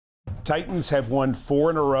Titans have won 4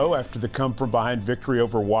 in a row after the come-from-behind victory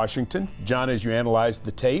over Washington. Jon, as you analyzed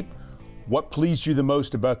the tape, what pleased you the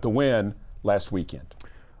most about the win last weekend?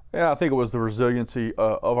 Yeah, I think it was the resiliency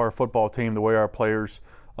of our football team, the way our players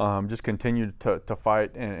just continued to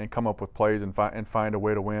fight and come up with plays and find a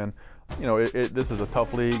way to win. You know, this is a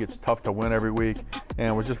tough league. It's tough to win every week,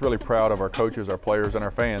 and we're just really proud of our coaches, our players, and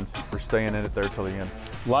our fans for staying in it there till the end.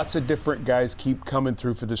 Lots of different guys keep coming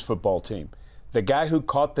through for this football team. The guy who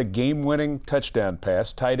caught the game-winning touchdown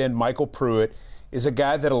pass, tight end Michael Pruitt, is a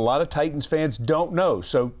guy that a lot of Titans fans don't know.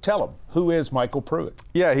 So tell them, who is Michael Pruitt?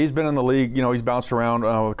 Yeah, he's been in the league. You know, he's bounced around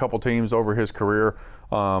with a couple teams over his career.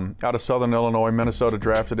 Out of Southern Illinois, Minnesota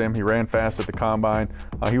drafted him. He ran fast at the combine.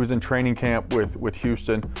 He was in training camp with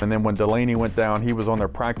Houston, and then when Delaney went down, he was on their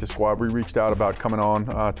practice squad. We reached out about coming on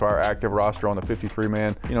to our active roster on the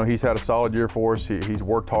 53-man. You know, he's had a solid year for us. He's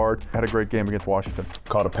worked hard, had a great game against Washington.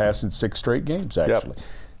 Caught a pass in 6 straight games, actually. Yep.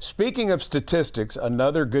 Speaking of statistics,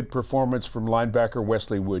 another good performance from linebacker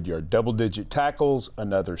Wesley Woodyard. Double-digit tackles,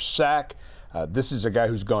 another sack. This is a guy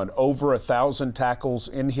who's gone over 1,000 tackles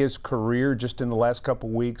in his career just in the last couple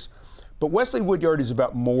weeks. But Wesley Woodyard is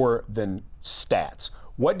about more than stats.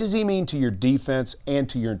 What does he mean to your defense and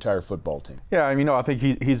to your entire football team? Yeah, I mean, I think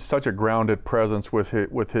he's such a grounded presence with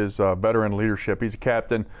his veteran leadership. He's a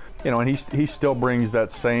captain, you know, and he still brings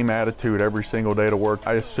that same attitude every single day to work.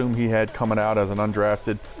 I assume he had coming out as an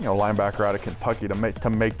undrafted, you know, linebacker out of Kentucky to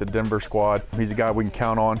make the Denver squad. He's a guy we can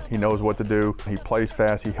count on. He knows what to do. He plays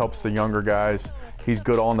fast. He helps the younger guys. He's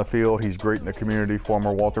good on the field. He's great in the community.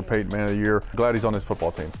 Former Walter Payton Man of the Year. Glad he's on this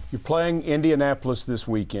football team. You're playing Indianapolis this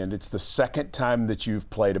weekend. It's the second time that you've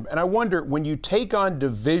played them. And I wonder, when you take on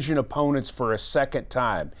division opponents for a second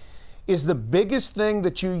time, is the biggest thing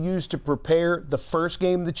that you use to prepare the first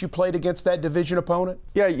game that you played against that division opponent?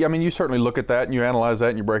 Yeah, I mean, you certainly look at that and you analyze that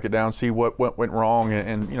and you break it down, see what went wrong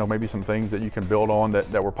and you know, maybe some things that you can build on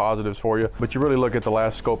that were positives for you. But you really look at the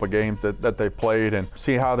last scope of games that they played and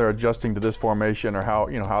see how they're adjusting to this formation or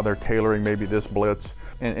how they're tailoring maybe this blitz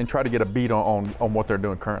and try to get a beat on what they're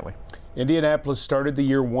doing currently. Indianapolis started the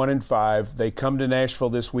year 1-5. They come to Nashville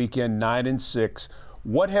this weekend 9-6.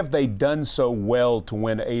 What have they done so well to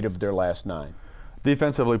win 8 of their last 9?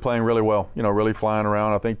 Defensively playing really well, you know, really flying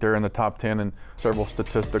around. I think they're in the top 10 in several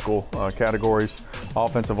statistical categories.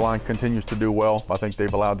 Offensive line continues to do well. I think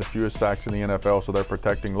they've allowed the fewest sacks in the NFL, so they're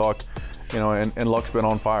protecting Luck. You know, and Luck's been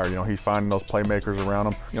on fire. You know, he's finding those playmakers around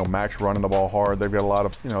him. You know, Max running the ball hard. They've got a lot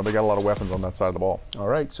of, you know, they got a lot of weapons on that side of the ball. All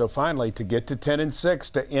right, so finally, to get to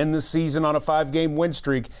 10-6 to end the season on a 5-game win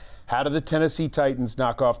streak, how do the Tennessee Titans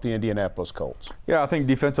knock off the Indianapolis Colts? Yeah, I think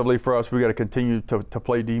defensively for us, we got to continue to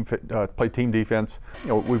play team defense. You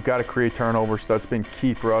know, we've got to create turnovers. That's been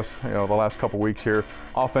key for us, you know, the last couple weeks here.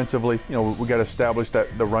 Offensively, you know, we got to establish the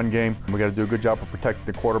run game. We got to do a good job of protecting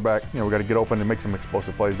the quarterback. You know, we got to get open and make some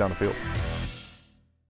explosive plays down the field.